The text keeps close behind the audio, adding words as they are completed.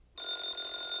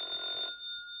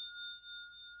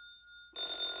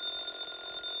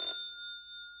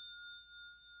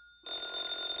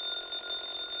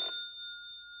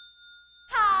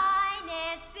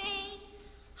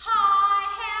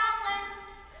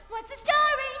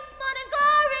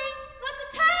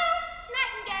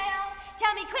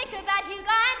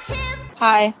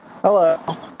Hi, Hello.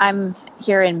 I'm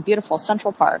here in beautiful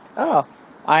Central Park. Oh,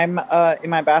 I'm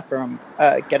in my bathroom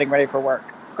getting ready for work.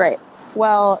 Great.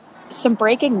 Well, some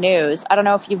breaking news. I don't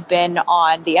know if you've been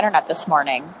on the internet this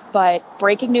morning, but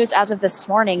breaking news as of this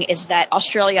morning is that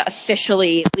Australia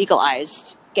officially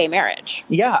legalized gay marriage.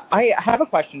 Yeah, I have a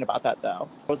question about that though.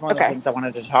 It was one of the Okay. things I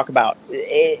wanted to talk about.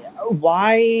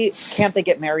 Why can't they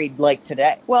get married like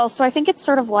today? Well, so I think it's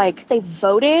sort of like they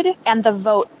voted and the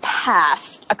vote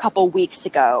passed a couple weeks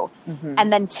ago. Hmm.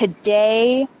 And then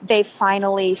today they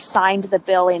finally signed the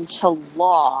bill into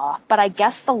law. But I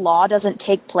guess the law doesn't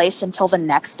take place until the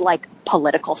next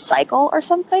political cycle or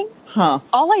something. Huh.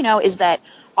 All I know is that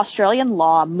Australian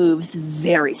law moves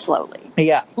very slowly.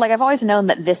 Yeah. I've always known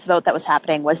that this vote that was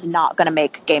happening was not going to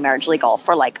make gay marriage legal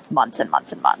for months and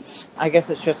months and months. I guess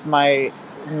it's just my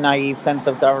naive sense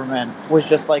of government was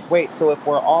just like, wait, so if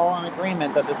we're all in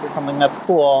agreement that this is something that's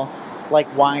cool, like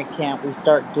why can't we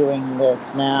start doing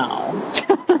this now?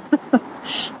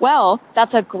 Well,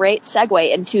 that's a great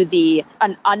segue into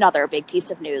another big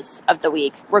piece of news of the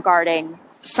week regarding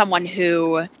someone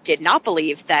who did not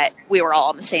believe that we were all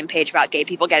on the same page about gay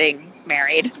people getting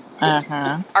married.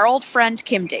 Uh-huh. Our old friend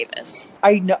Kim Davis.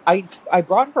 I know I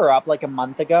brought her up like a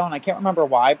month ago and I can't remember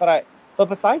why, but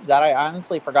besides that, I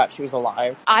honestly forgot she was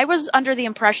alive. I was under the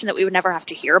impression that we would never have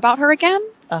to hear about her again.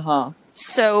 Uh-huh.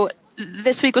 So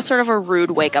this week was sort of a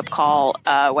rude wake-up call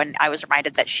when I was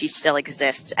reminded that she still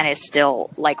exists and is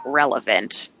still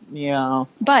relevant. Yeah.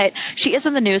 But she is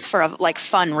in the news for a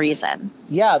fun reason.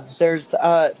 Yeah, there's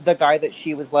the guy that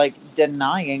she was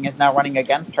denying is now running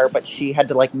against her, but she had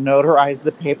to notarize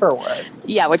the paperwork.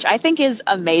 Yeah, which I think is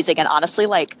amazing, and honestly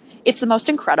it's the most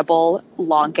incredible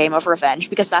long game of revenge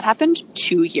because that happened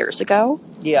 2 years ago.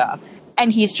 Yeah.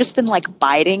 And he's just been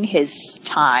biding his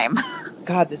time.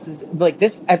 God, this is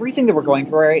this everything that we're going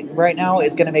through right now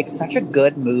is going to make such a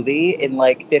good movie in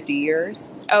 50 years.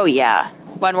 Oh yeah,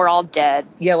 when we're all dead.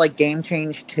 Yeah, like Game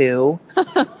Change 2.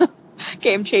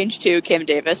 Game Change 2, Kim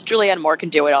Davis. Julianne Moore can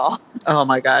do it all. Oh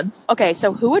my god. Okay,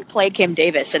 so who would play Kim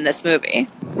Davis in this movie?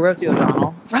 Rosie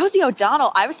O'Donnell. Rosie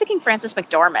O'Donnell. I was thinking Frances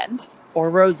McDormand. Or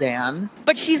Roseanne.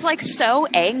 But she's so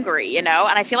angry, and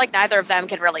I feel like neither of them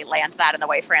can really land that in the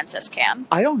way Frances can.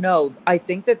 I don't know. I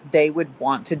think that they would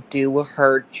want to do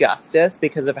her justice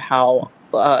because of how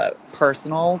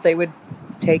personal they would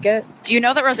take it. Do you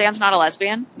know that Roseanne's not a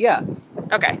lesbian? Yeah.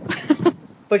 Okay.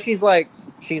 But she's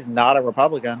not a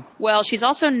Republican. Well, she's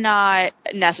also not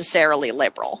necessarily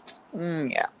liberal.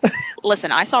 Yeah.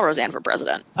 Listen, I saw Roseanne for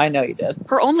president. I know you did.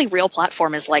 Her only real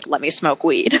platform is let me smoke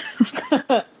weed.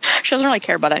 She doesn't really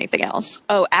care about anything else.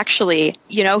 Oh, actually,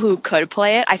 you know who could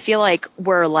play it? I feel like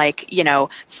we're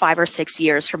 5 or 6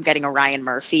 years from getting a Ryan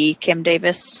Murphy, Kim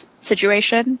Davis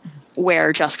situation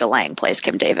where Jessica Lange plays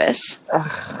Kim Davis.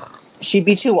 Ugh. She'd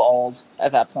be too old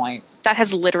at that point. That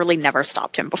has literally never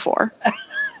stopped him before.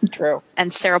 True.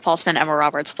 And Sarah Paulson and Emma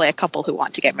Roberts play a couple who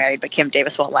want to get married, but Kim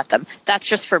Davis won't let them. That's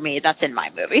just for me. That's in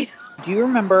my movie. Do you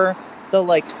remember the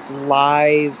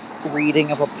live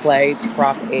reading of a play,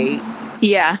 Prop 8?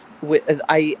 Yeah.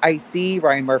 I see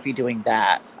Ryan Murphy doing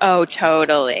that. Oh,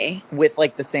 totally. With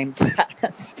the same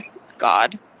cast.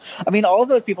 God. I mean, all of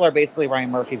those people are basically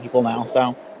Ryan Murphy people now,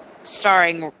 so.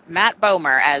 Starring Matt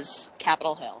Bomer as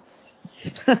Capitol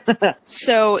Hill.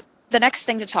 So the next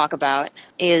thing to talk about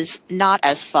is not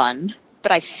as fun,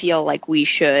 but I feel like we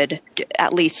should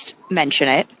at least mention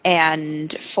it.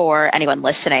 And for anyone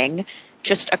listening,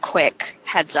 just a quick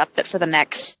heads up that for the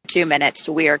next 2 minutes,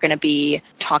 we are going to be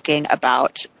talking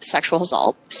about sexual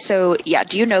assault. So, yeah,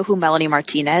 do you know who Melanie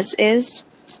Martinez is?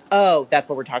 Oh, that's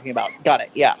what we're talking about. Got it,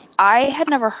 yeah. I had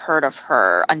never heard of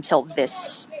her until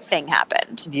this thing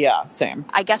happened. Yeah, same.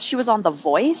 I guess she was on The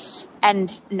Voice,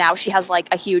 and now she has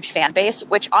a huge fan base,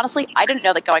 which honestly, I didn't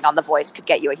know that going on The Voice could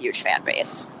get you a huge fan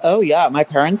base. Oh yeah, my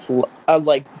parents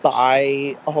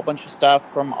buy a whole bunch of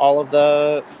stuff from all of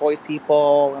the Voice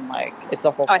people, and it's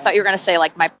a whole. Oh, I thought you were gonna say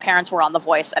my parents were on The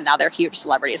Voice and now they're huge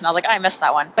celebrities, and I was I missed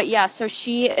that one. But yeah, so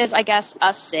she is, I guess,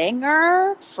 a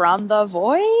singer from The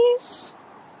Voice,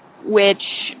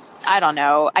 which I don't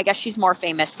know. I guess she's more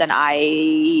famous than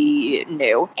I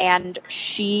knew. And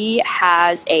she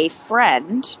has a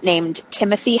friend named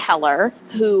Timothy Heller,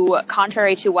 who,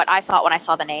 contrary to what I thought when I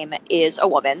saw the name, is a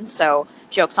woman. So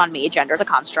joke's on me, gender's a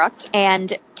construct.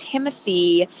 And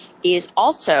Timothy is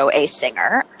also a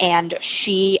singer, and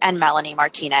she and Melanie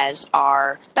Martinez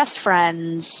are best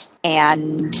friends,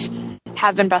 and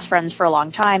have been best friends for a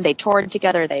long time. They toured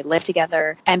together, they lived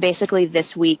together. And basically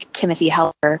this week, Timothy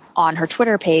Heller on her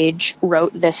Twitter page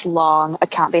wrote this long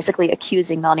account basically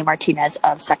accusing Melanie Martinez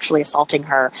of sexually assaulting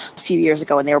her a few years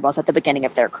ago when they were both at the beginning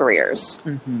of their careers.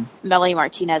 Mm-hmm. Melanie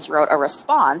Martinez wrote a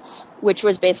response, which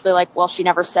was basically like, well, she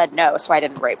never said no, so I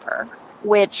didn't rape her,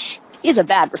 which is a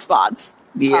bad response.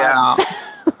 Yeah.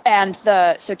 And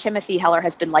so Timothy Heller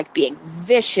has been like being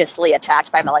viciously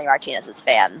attacked by Melanie Martinez's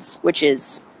fans, which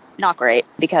is not great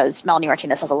because Melanie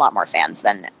Martinez has a lot more fans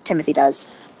than Timothy does.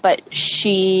 But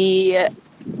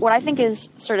what I think is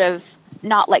sort of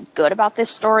not like good about this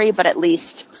story, but at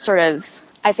least sort of,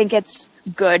 I think it's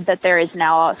good that there is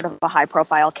now sort of a high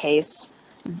profile case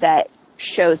that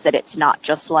shows that it's not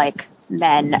just like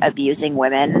men abusing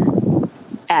women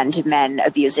and men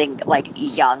abusing like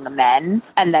young men,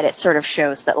 and that it sort of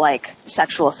shows that like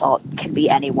sexual assault can be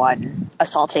anyone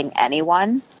assaulting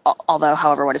anyone. Although,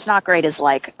 however, what is not great is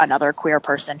like another queer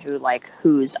person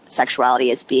whose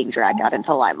sexuality is being dragged out into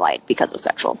the limelight because of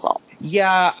sexual assault.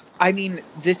 Yeah, I mean,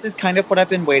 this is kind of what I've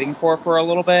been waiting for a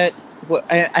little bit,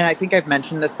 and I think I've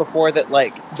mentioned this before that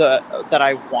like that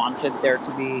I wanted there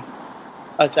to be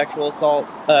a sexual assault,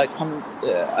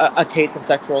 a case of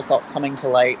sexual assault coming to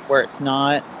light where it's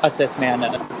not a cis man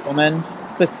and a cis woman,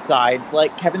 besides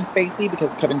like Kevin Spacey,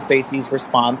 because Kevin Spacey's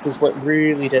response is what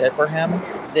really did it for him.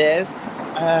 This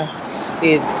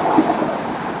is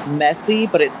messy,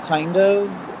 but it's kind of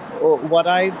what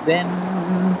I've been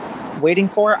waiting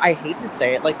for. I hate to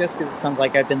say it like this because it sounds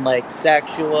like I've been like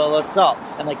sexual assault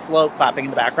and like slow clapping in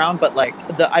the background, but like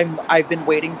I've been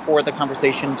waiting for the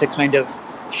conversation to kind of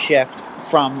shift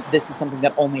from this is something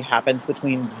that only happens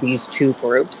between these two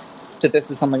groups to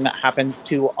this is something that happens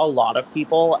to a lot of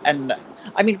people. And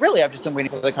I mean, really, I've just been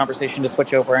waiting for the conversation to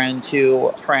switch over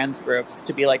into trans groups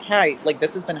to be like, hey, like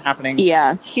this has been happening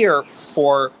here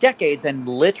for decades and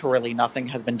literally nothing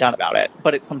has been done about it.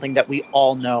 But it's something that we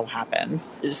all know happens.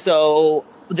 So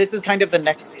this is kind of the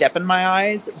next step in my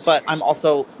eyes, but I'm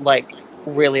also like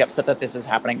really upset that this is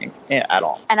happening at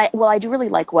all. And I do really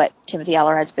like what Timothy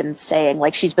Heller has been saying.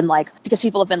 Like, she's been like, because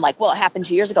people have been like, well, it happened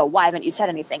 2 years ago. Why haven't you said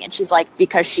anything? And she's like,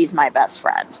 because she's my best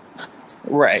friend.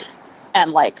 Right.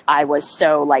 And like, I was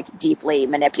so like deeply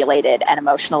manipulated and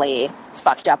emotionally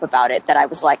fucked up about it that I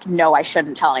was like, no, I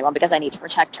shouldn't tell anyone because I need to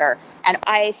protect her. And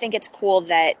I think it's cool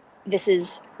that this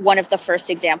is one of the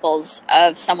first examples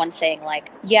of someone saying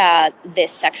like, yeah,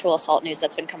 this sexual assault news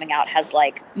that's been coming out has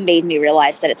like made me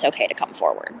realize that it's okay to come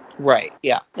forward. Right.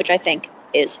 Yeah. Which I think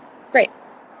is great.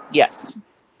 Yes.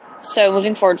 So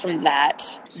moving forward from that,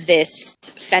 this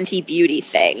Fenty Beauty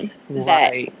thing.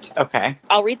 Right. Okay.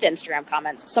 I'll read the Instagram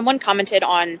comments. Someone commented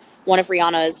on one of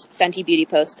Rihanna's Fenty Beauty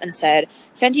posts and said,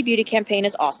 Fenty Beauty campaign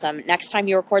is awesome. Next time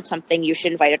you record something, you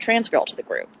should invite a trans girl to the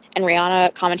group. And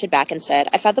Rihanna commented back and said,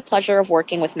 I've had the pleasure of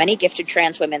working with many gifted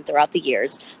trans women throughout the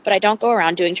years, but I don't go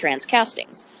around doing trans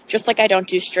castings. Just like I don't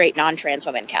do straight non-trans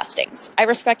women castings. I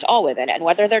respect all women, and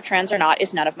whether they're trans or not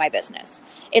is none of my business.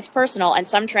 It's personal, and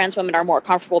some trans women are more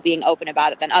comfortable being open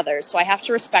about it than others, so I have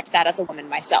to respect that as a woman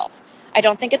myself. I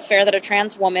don't think it's fair that a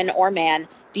trans woman or man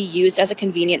be used as a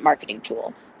convenient marketing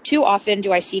tool. Too often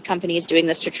do I see companies doing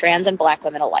this to trans and black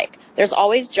women alike. There's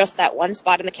always just that one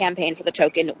spot in the campaign for the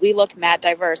token, we look mad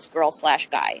diverse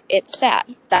girl/guy. It's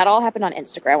sad. That all happened on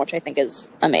Instagram, which I think is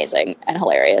amazing and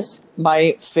hilarious.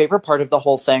 My favorite part of the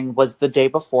whole thing was the day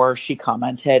before she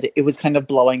commented, it was kind of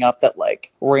blowing up that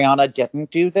like Rihanna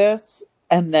didn't do this.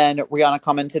 And then Rihanna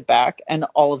commented back and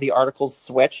all of the articles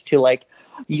switched to like,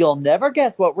 you'll never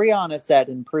guess what Rihanna said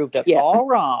and proved us all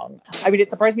wrong. I mean, it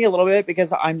surprised me a little bit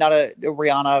because I'm not a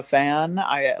Rihanna fan.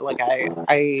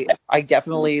 I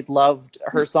definitely loved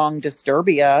her song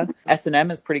Disturbia.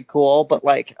 S&M is pretty cool, but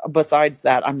like besides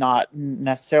that, I'm not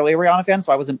necessarily a Rihanna fan,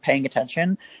 so I wasn't paying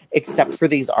attention except for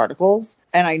these articles.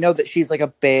 And I know that she's like a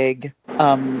big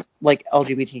like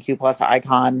LGBTQ plus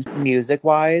icon music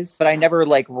wise, but I never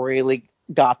like really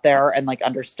got there and like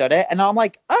understood it. And now I'm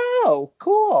like, oh,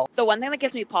 cool. The one thing that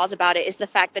gives me pause about it is the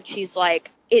fact that she's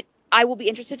like, I will be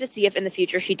interested to see if in the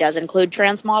future she does include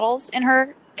trans models in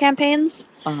her campaigns.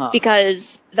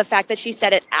 Because the fact that she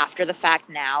said it after the fact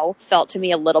now felt to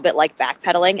me a little bit like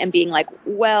backpedaling and being like,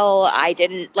 well, I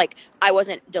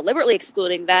wasn't deliberately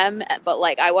excluding them, but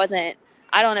like I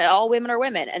don't know, all women are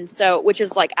women. And so, which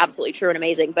is like absolutely true and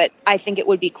amazing. But I think it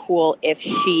would be cool if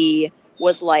she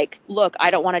was like, look,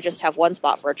 I don't want to just have one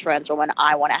spot for a trans woman.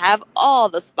 I want to have all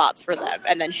the spots for them.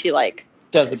 And then she like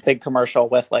does a big commercial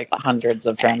with like hundreds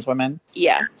of trans women.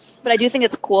 Yeah. But I do think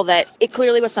it's cool that it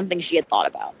clearly was something she had thought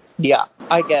about. Yeah.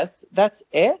 I guess that's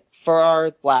it for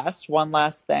our one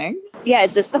last thing. Yeah.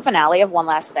 Is this the finale of One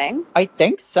Last Thing? I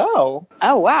think so.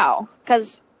 Oh, wow.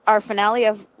 Because our finale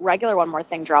of regular One More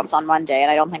Thing drops on Monday, and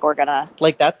I don't think we're gonna.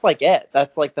 Like, that's like it.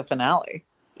 That's like the finale.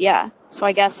 Yeah. So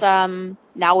I guess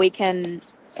now we can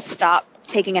stop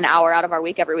taking an hour out of our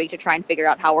week every week to try and figure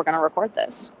out how we're gonna record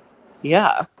this.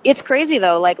 Yeah. It's crazy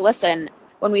though. Like, listen,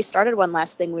 when we started One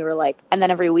Last Thing, we were like, and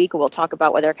then every week we'll talk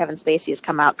about whether Kevin Spacey has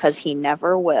come out because he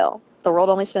never will. The world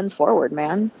only spins forward,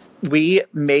 man. We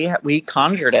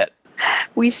conjured it.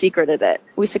 We secreted it.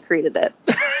 We secreted it.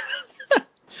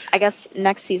 I guess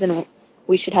next season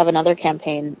we should have another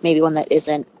campaign, maybe one that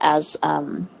isn't as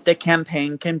The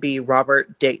campaign can be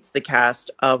Robert dates the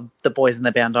cast of The Boys in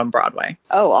the Band on Broadway.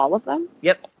 Oh, all of them?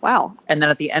 Yep. Wow. And then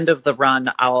at the end of the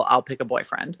run, I'll pick a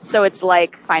boyfriend. So it's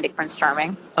like Finding Prince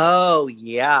Charming. Oh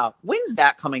yeah. When's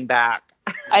that coming back?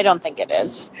 I don't think it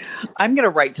is. I'm gonna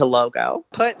write to Logo.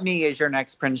 Put me as your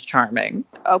next Prince Charming.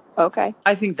 Oh, okay.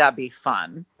 I think that'd be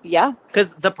fun. Yeah.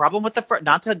 Because the problem with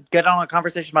not to get on a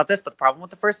conversation about this, but the problem with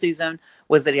the first season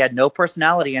was that he had no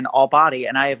personality and all body,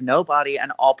 and I have no body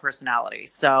and all personality.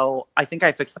 So I think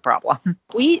I fixed the problem.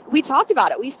 We talked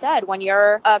about it. We said when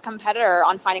you're a competitor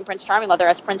on Finding Prince Charming, whether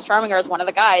as Prince Charming or as one of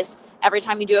the guys, every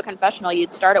time you do a confessional,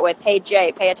 you'd start it with, "Hey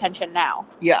Jay, pay attention now."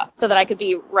 Yeah. So that I could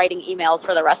be writing emails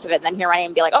for the rest of it, and then here I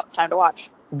am and be like, "Oh, time to watch."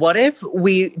 What if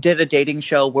we did a dating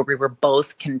show where we were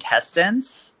both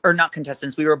contestants, or not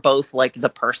contestants, we were both like the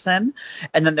person,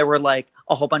 and then there were like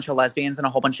a whole bunch of lesbians and a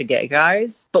whole bunch of gay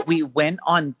guys, but we went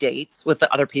on dates with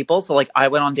the other people. So like I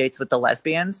went on dates with the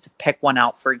lesbians to pick one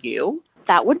out for you.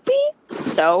 That would be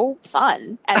so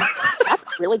fun. And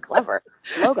that's really clever.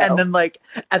 Logo. And then like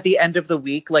at the end of the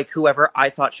week, like whoever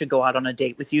I thought should go out on a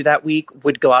date with you that week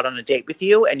would go out on a date with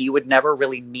you, and you would never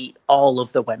really meet all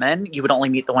of the women. You would only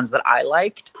meet the ones that I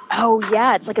liked. Oh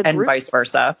yeah, it's like a and group. Vice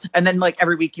versa. And then like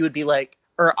every week you would be like,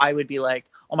 or I would be like,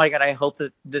 oh my God, I hope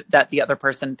that the other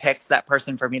person picks that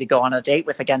person for me to go on a date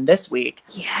with again this week.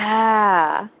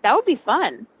 Yeah, that would be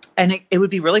fun. And it would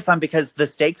be really fun because the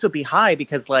stakes would be high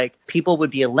because like people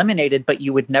would be eliminated, but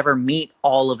you would never meet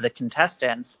all of the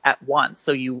contestants at once.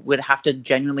 So you would have to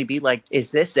genuinely be like,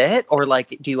 is this it? Or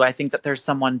like, do I think that there's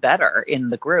someone better in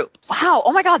the group? Wow.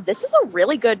 Oh my God, this is a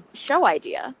really good show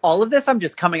idea. All of this I'm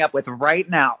just coming up with right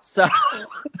now. So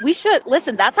we should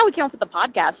listen. That's how we came up with the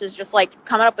podcast, is just like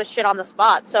coming up with shit on the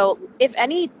spot. So if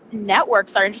any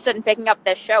networks are interested in picking up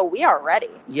this show, we are ready.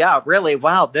 Yeah, really.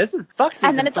 Wow. This is fuck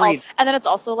season and then it's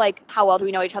also like, how well do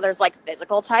we know each other's like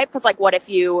physical type? Because like, what if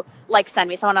you like send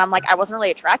me someone and I'm like, I wasn't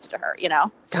really attracted to her, you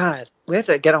know? God, we have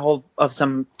to get a hold of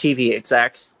some TV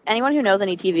execs. Anyone who knows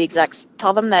any TV execs,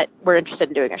 tell them that we're interested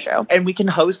in doing a show. And we can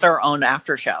host our own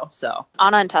after show. So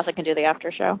Anna and Tessa can do the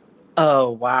after show.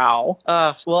 Oh, wow.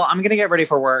 Well, I'm going to get ready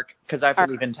for work because I have to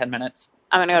leave in 10 minutes.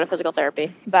 I'm going to go to physical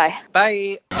therapy. Bye.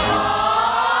 Bye.